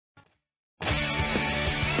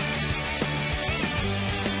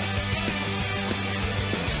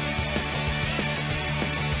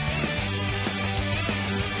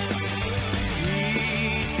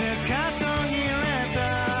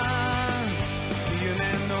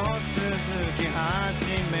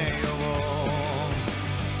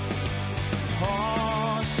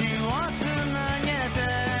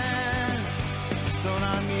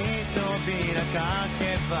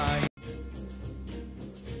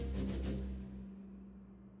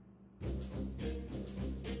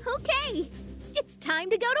Okay, it's time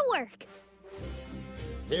to go to work.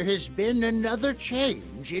 There has been another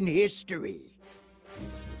change in history.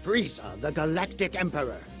 Frieza, the Galactic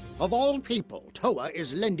Emperor. Of all people, Toa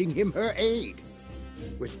is lending him her aid.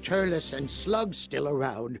 With Turles and Slug still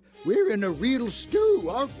around, we're in a real stew,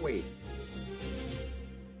 aren't we?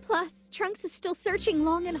 Plus, Trunks is still searching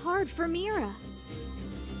long and hard for Mira.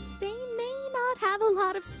 They may not have a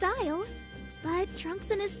lot of style, but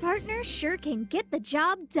Trunks and his partner sure can get the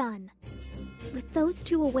job done. With those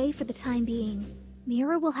two away for the time being,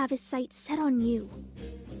 Mira will have his sights set on you.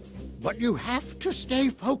 But you have to stay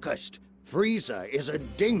focused. Frieza is a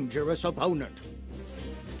dangerous opponent.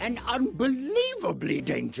 An unbelievably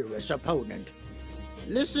dangerous opponent.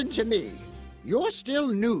 Listen to me. You're still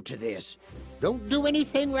new to this. Don't do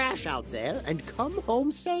anything rash out there and come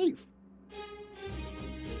home safe.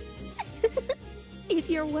 If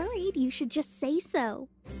you're worried, you should just say so.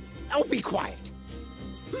 Oh, be quiet.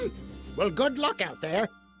 Well, good luck out there.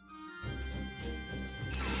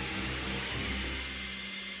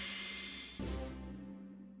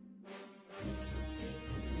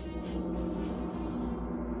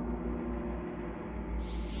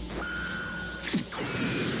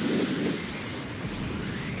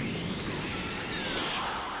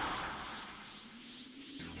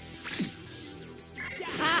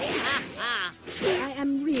 I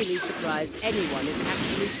am really surprised anyone is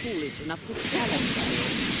actually foolish enough to challenge us.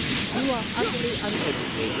 You are utterly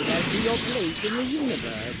uneducated as to your place in the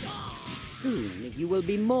universe. Soon, you will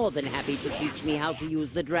be more than happy to teach me how to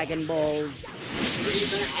use the Dragon Balls.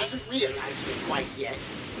 Frieza hasn't realized it quite yet.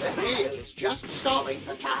 The Hail is just stalling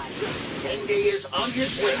for time. Dende is on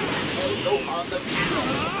his way to tell Gohan the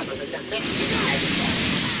power for the defective Dragon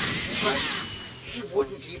Ball. But he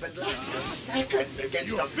wouldn't even last a second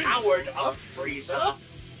against the powered-up Frieza.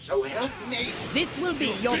 So help me. This will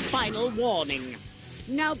be your final warning.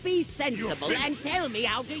 Now be sensible and tell me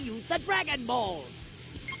how to use the Dragon Balls.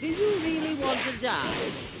 Do you really want to die?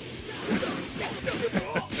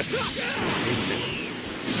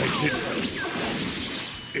 I did tell you.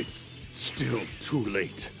 It's still too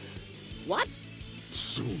late. What?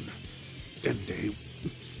 Soon, Dende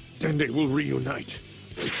will reunite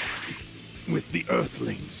with the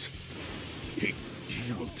Earthlings. He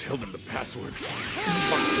will tell them the password. He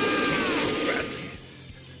wants to achieve so badly.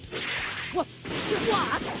 What? You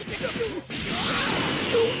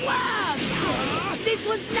won! This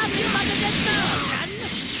was nothing but a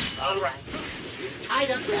diversion! All right. We've tied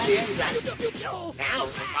up the end. Now to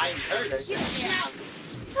find Turles and Slug.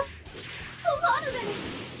 Hold on a minute!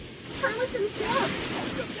 Turles and Slug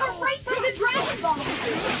are right by the Dragon Ball!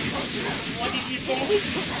 What did you say?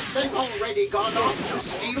 They've already gone off to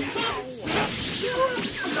steal them.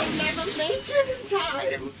 They'll never make it in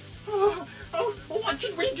time. What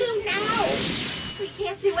should we do now? We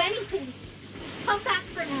can't do anything. Come back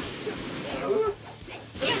for now.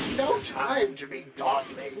 There's no time to be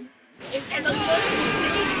dawdling. It's an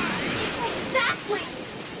emergency. Exactly!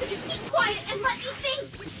 So just keep quiet and let me think!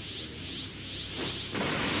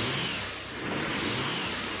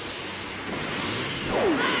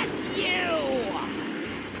 That's you!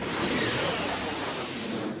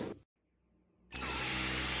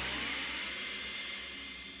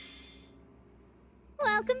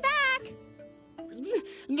 Welcome back!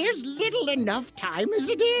 There's little enough time as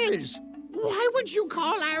it is. Why would you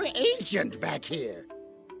call our agent back here?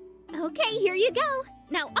 Okay, here you go.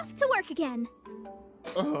 Now off to work again.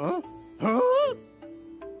 Huh?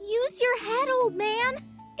 Use your head, old man.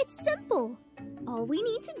 It's simple. All we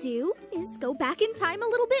need to do is go back in time a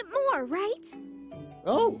little bit more, right?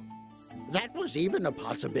 Oh, that was even a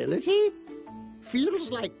possibility? Feels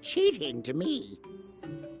like cheating to me.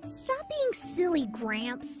 Stop being silly,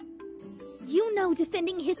 Gramps. You know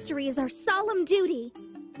defending history is our solemn duty.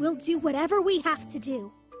 We'll do whatever we have to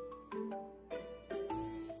do.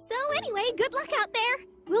 So anyway, good luck out there.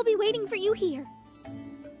 We'll be waiting for you here.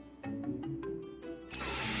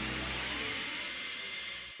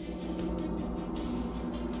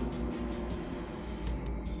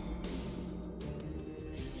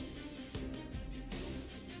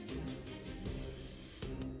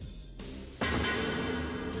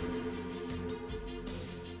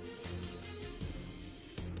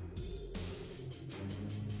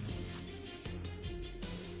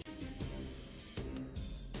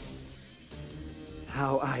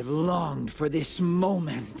 How I've longed for this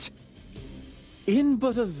moment. In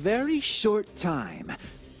but a very short time,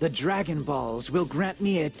 the Dragon Balls will grant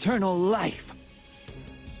me eternal life.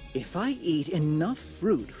 If I eat enough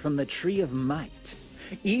fruit from the Tree of Might,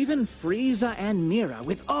 Even Frieza and Mira,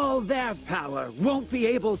 with all their power, won't be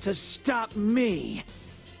able to stop me.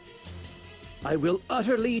 I will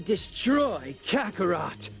utterly destroy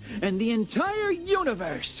Kakarot, and the entire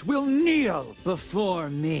universe will kneel before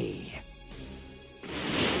me.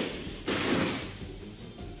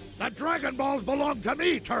 The Dragon Balls belong to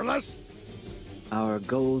me, Turles! Our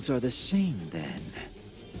goals are the same, then.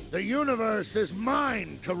 The universe is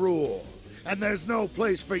mine to rule, and there's no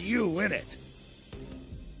place for you in it.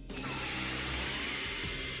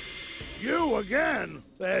 You again?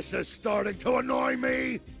 This is starting to annoy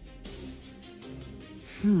me.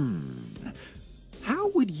 How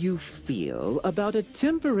would you feel about a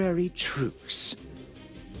temporary truce?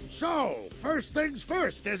 So, first things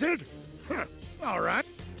first, is it? All right.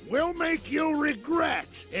 We'll make you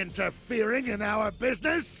regret interfering in our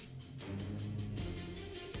business.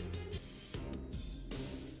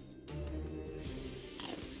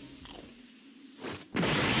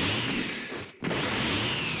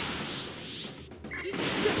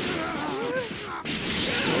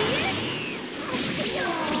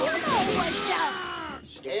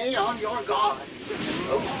 Stay on your guard.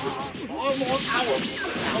 Those two are far more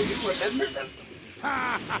powerful now you remember them.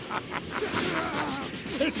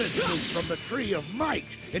 This is fruit from the Tree of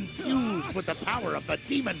Might, infused with the power of the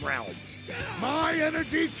Demon Realm. My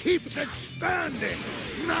energy keeps expanding.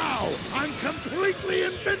 Now I'm completely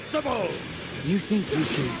invincible. You think you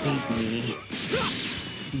can beat me?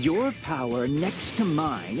 Your power next to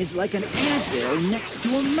mine is like an anthill next to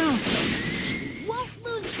a mountain. Won't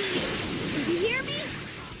lose to you. You hear me?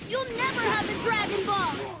 You'll never have the Dragon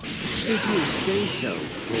Ball. If you say so,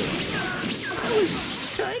 boy. I was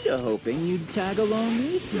kinda hoping you'd tag along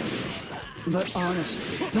with me. But honestly,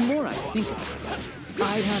 the more I think about it,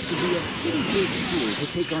 I'd have to be a pretty big fool to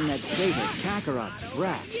take on that traitor Kakarot's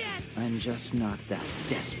brat. I'm just not that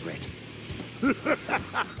desperate.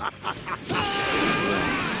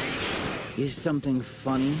 Is something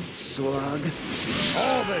funny, Slug?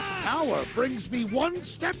 All this power brings me one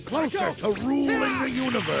step closer to ruling the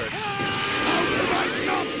universe. How could I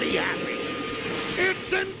not be happy?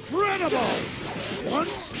 It's incredible!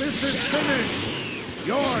 Once this is finished,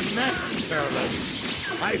 you're next, Turles.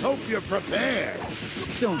 I hope you're prepared.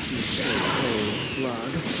 Don't be so cold,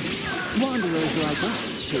 Slug. Wanderers like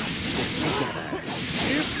us should stick together.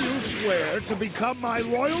 If you swear to become my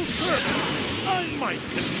loyal servant, I might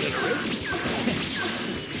consider it.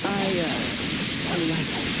 I like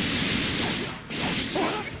it.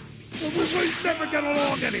 We might never get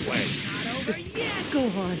along anyway. Go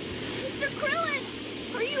on. Mr. Krillin,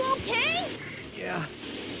 are you okay? Yeah,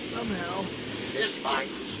 somehow. This fight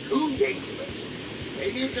is too dangerous.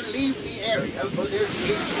 They need to leave the area for their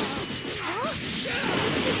safety. Huh?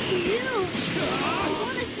 It's to you. You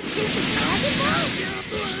want us to take the Dragon Ball?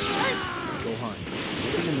 Gohan,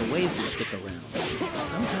 getting in the way if you stick around.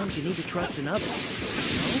 Sometimes you need to trust in others.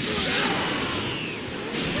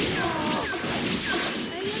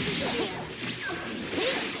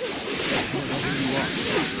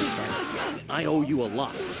 I owe you a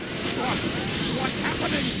lot. What's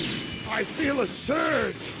happening? I feel a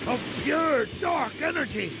surge of pure dark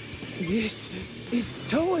energy. This is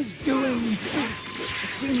Toa's doing.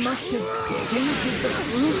 She must have tainted the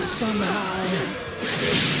fruit somehow.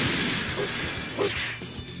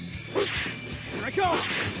 Here I go!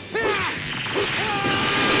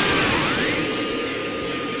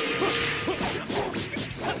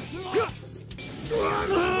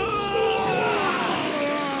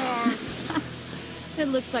 It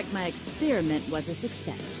looks like my experiment was a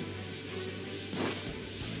success.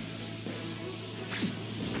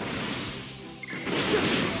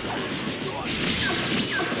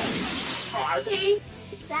 Are they?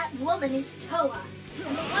 That woman is Toa,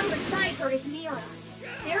 and the one beside her is Mira.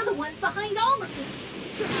 They're the ones behind all of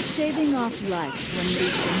this. Shaving off life to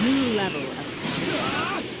unleash a new level of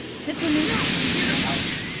power. It's a new...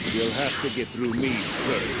 You'll have to get through me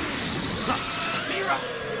first. Mira!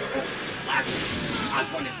 Last, I'm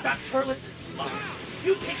going to stop Turles and Slug.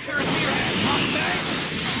 You take care of Mira and Hot Bang!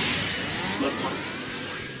 Good luck.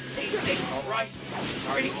 Stay safe, all right?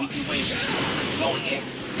 Sorry to keep you waiting. I'm going in.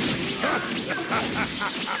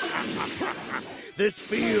 This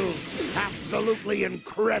feels absolutely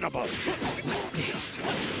incredible. What's this?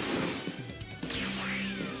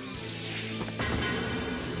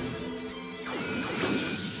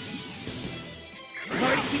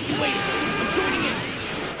 Sorry to keep you waiting. I'm joining in.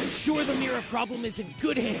 I'm sure the Mira problem is in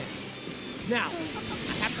good hands. Now,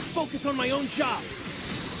 I have to focus on my own job.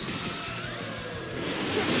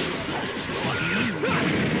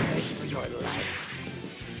 For your life.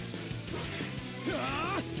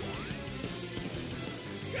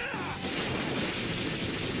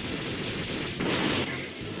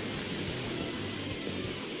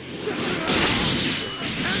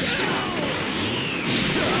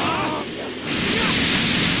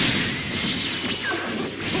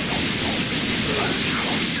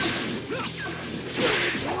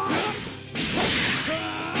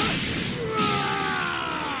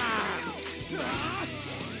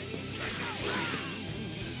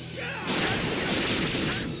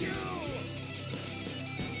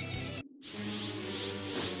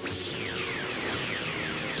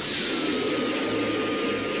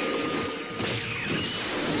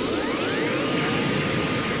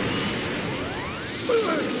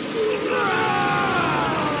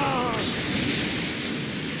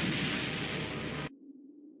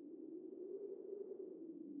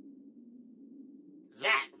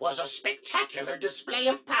 was a spectacular display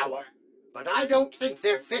of power, but I don't think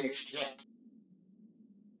they're finished yet.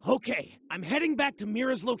 Okay, I'm heading back to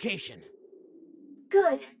Mira's location.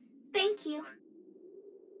 Good. Thank you.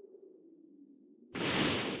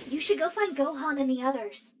 You should go find Gohan and the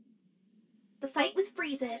others. The fight with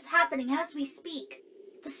Frieza is happening as we speak.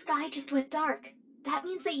 The sky just went dark. That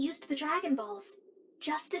means they used the Dragon Balls,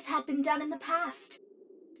 just as had been done in the past.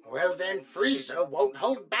 Well then, Frieza won't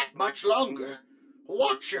hold back much longer.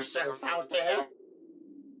 Watch yourself out there.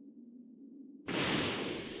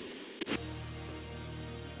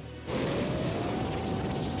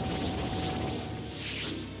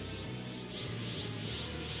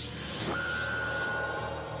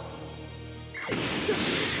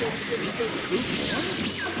 Frieza's true form?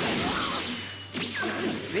 It's not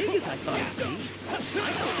as big as I thought it'd be. I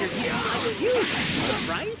figured he was like a huge,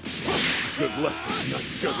 right? It's a good lesson not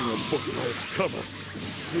judging a book by its cover.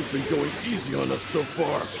 He's been going easy on us so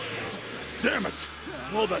far. Damn it!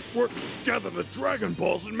 All that work to gather the Dragon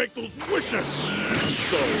Balls and make those wishes! I'm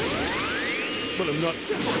sorry, but I'm not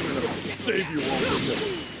strong enough to save you all from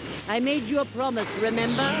this. I made you a promise,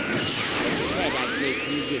 remember? I said I'd make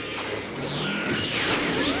you rich.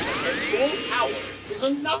 Frieza and full power is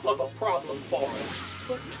enough of a problem for us,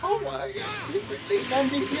 but Toa is secretly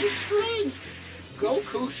lending him strength.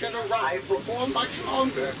 Goku should arrive before much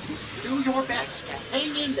longer. Do your best to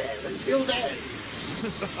hang in there until then.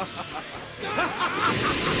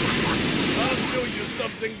 I'll show you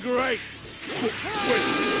something great! Wait,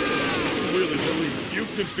 you really believe you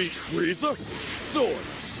can beat Frieza? Sword!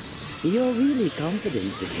 You're really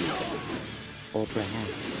confident, Vegeta. Or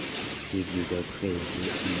perhaps, did you go crazy in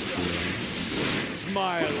fear?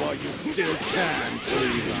 Smile while you still can,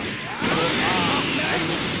 Frieza. I'm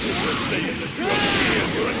the Super Saiyan that you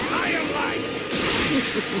have your entire life!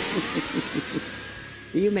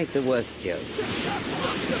 You make the worst jokes.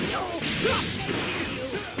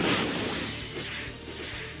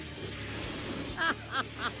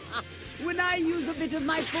 When I use a bit of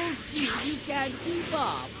my full speed, you can't keep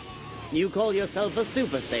up. You call yourself a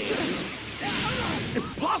Super Saiyan.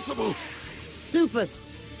 Impossible! Super...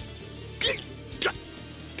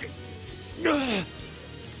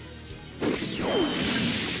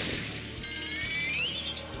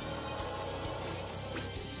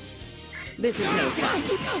 This is no fun.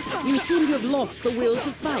 You seem to have lost the will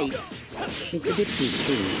to fight. It's a bit too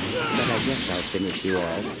soon, but I guess I'll finish you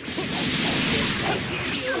all.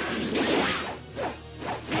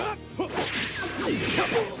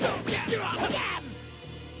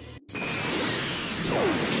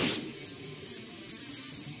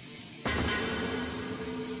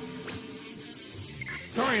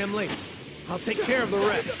 Sorry I'm late. I'll take care of the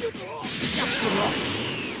rest.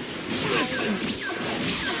 Listen!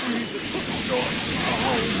 Frieza's short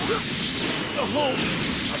the home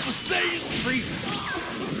of the Saiyans! Frieza,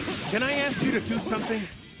 can I ask you to do something?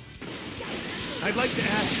 I'd like to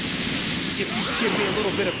ask if you could give me a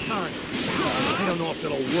little bit of time. I don't know if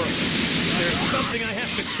it'll work. There's something I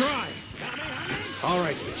have to try. All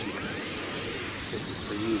right, Vegeta. This is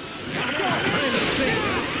for you.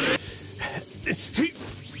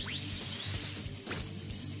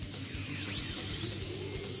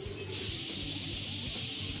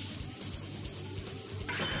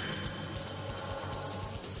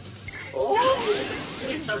 Oh,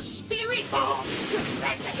 it's a spirit bomb.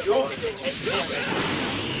 That's sure to take care of it.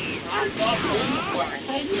 I thought things were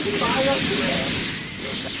hanging by a thread.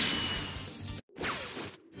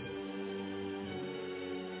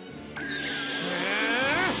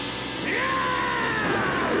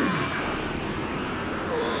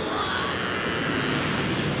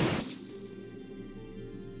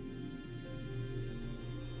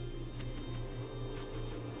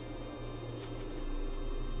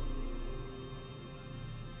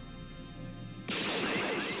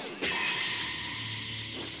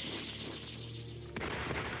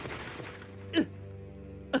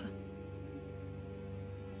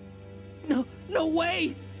 No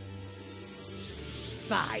way!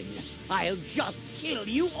 Fine. I'll just kill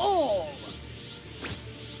you all!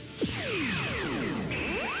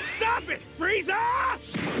 Stop it, Frieza!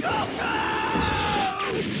 Goku!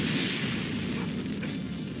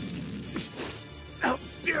 How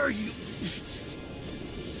dare you!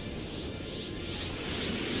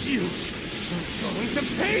 You are going to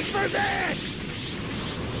pay for this!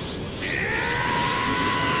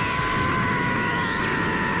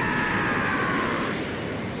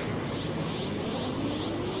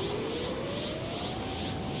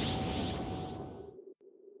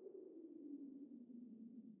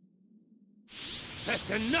 That's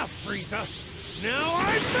enough, Frieza! Now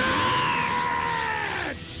I'm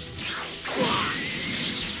mad!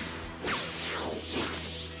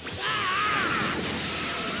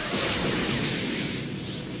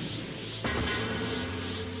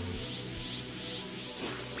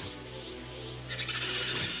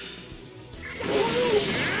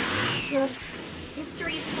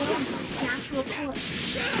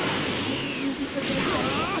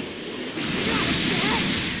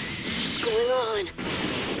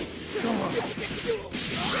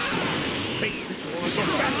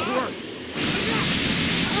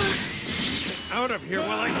 out of here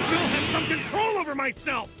while I still have some control over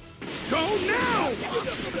myself! Go now!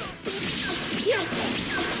 Yes!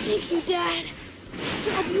 Thank you, Dad.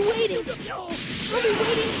 I'll be waiting. I'll be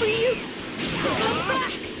waiting for you to come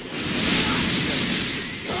back.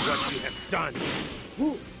 What you have done.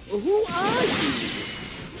 Who are you?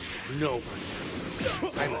 No one.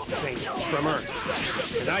 I'm a saint from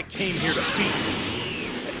Earth, and I came here to beat you.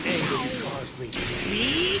 The anger you caused me.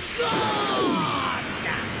 Be gone!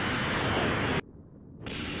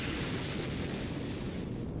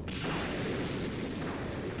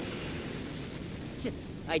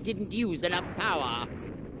 I didn't use enough power.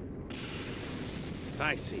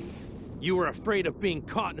 I see. You were afraid of being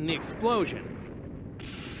caught in the explosion.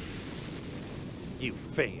 You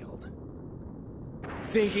failed.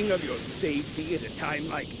 Thinking of your safety at a time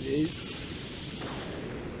like this?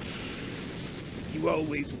 You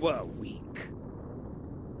always were weak.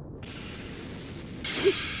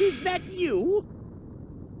 Is that you?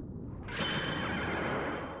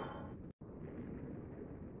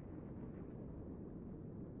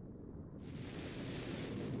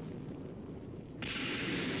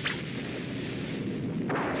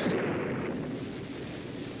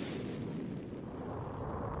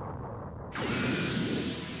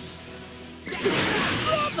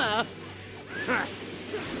 Brother!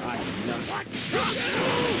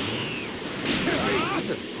 Is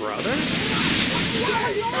this brother?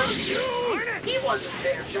 He wasn't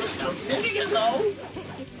there just a minute ago.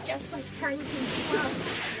 It's just like Turles and Slow.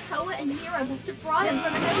 Toa and Mira must have brought him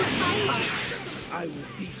from another timeline. I will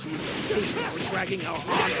beat you to taste for dragging our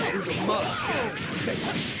honor through the mud. Say,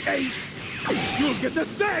 hey, you'll get the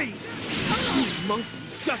same. You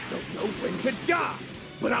monkeys just don't know when to die.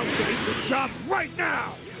 But I'll finish the job right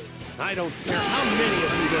now. I don't care how many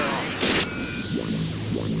of you there are.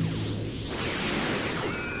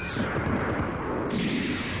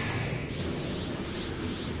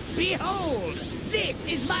 Behold! This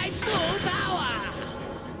is my full power!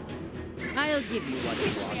 I'll give you what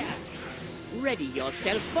you want. Ready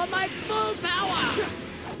yourself for my full power!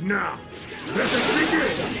 Now, let us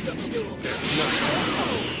begin!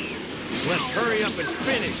 Let's hurry up and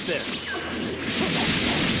finish this.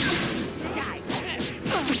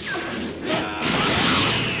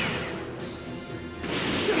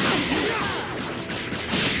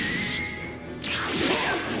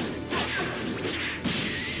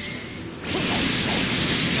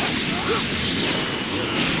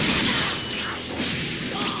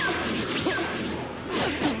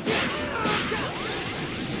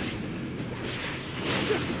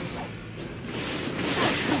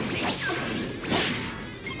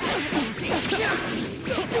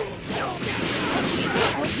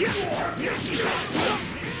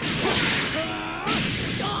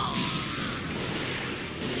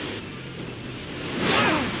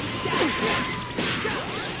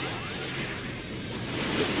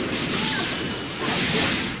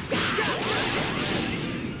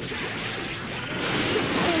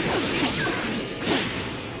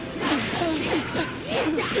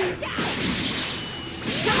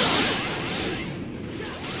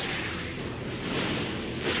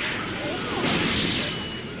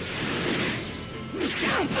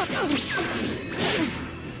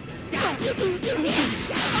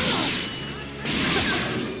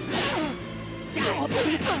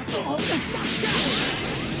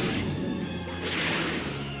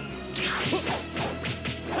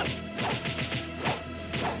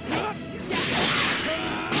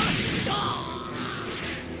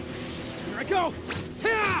 Here I go!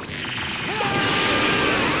 Ta!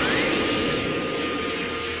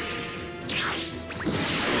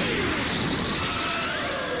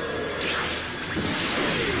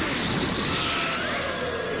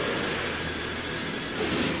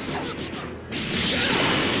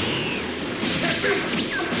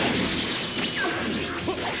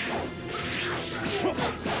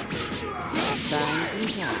 Times and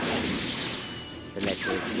times to let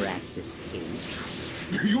those brats escape.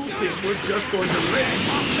 You think we're just going to let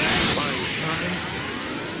Fine time.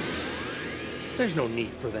 There's no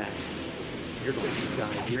need for that. You're going to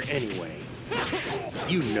die here anyway.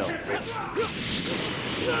 You know it.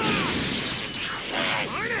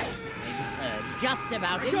 Just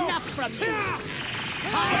about enough from you.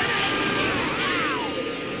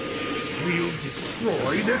 We'll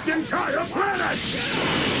destroy this entire planet!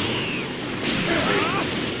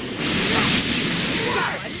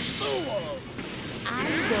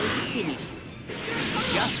 I'm going to finish you.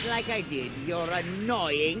 Just like I did your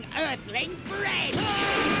annoying Earthling friend.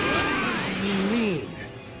 What do you mean?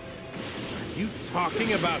 Are you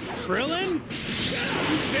talking about Krillin? Don't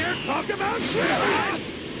you dare talk about Krillin!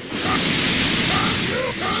 Curse you!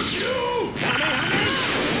 Curse you!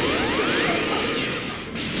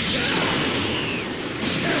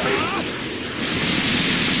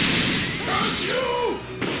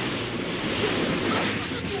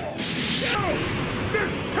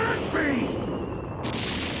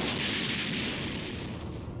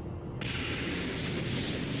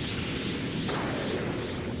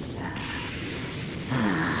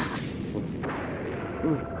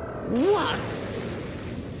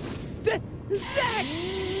 I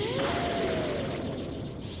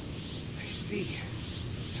see.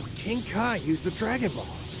 So King Kai used the Dragon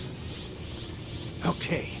Balls.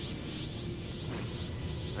 Okay.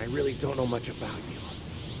 I really don't know much about you,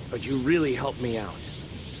 but you really helped me out.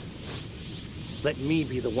 Let me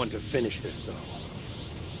be the one to finish this, though.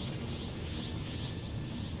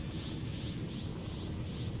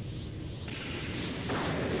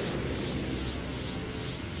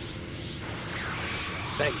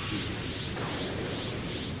 Thank you.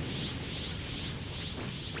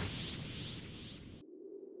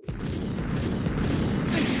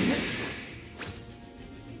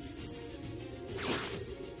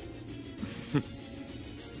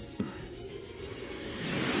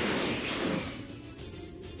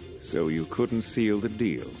 So you couldn't seal the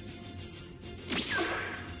deal?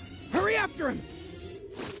 Hurry after him!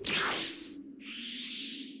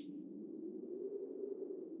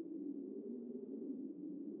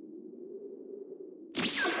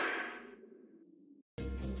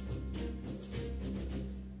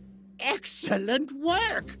 Excellent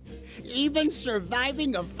work! Even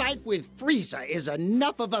surviving a fight with Frieza is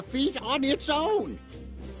enough of a feat on its own!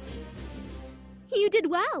 You did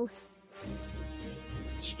well.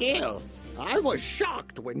 Still, I was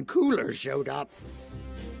shocked when Cooler showed up.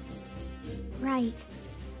 Right.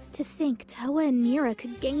 To think Toa and Mira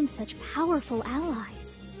could gain such powerful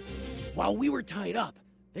allies. While we were tied up,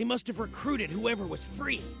 they must have recruited whoever was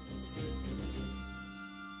free.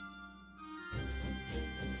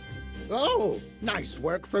 Oh, nice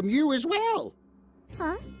work from you as well.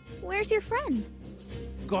 Huh? Where's your friend?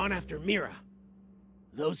 Gone after Mira.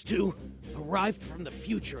 Those two arrived from the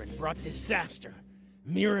future and brought disaster.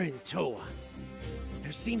 Mira and Toa.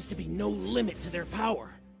 There seems to be no limit to their power.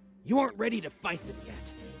 You aren't ready to fight them yet.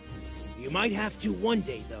 You might have to one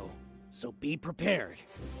day, though, so be prepared.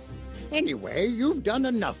 Anyway, you've done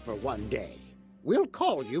enough for one day. We'll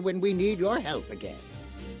call you when we need your help again.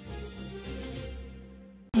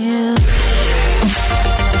 Yeah.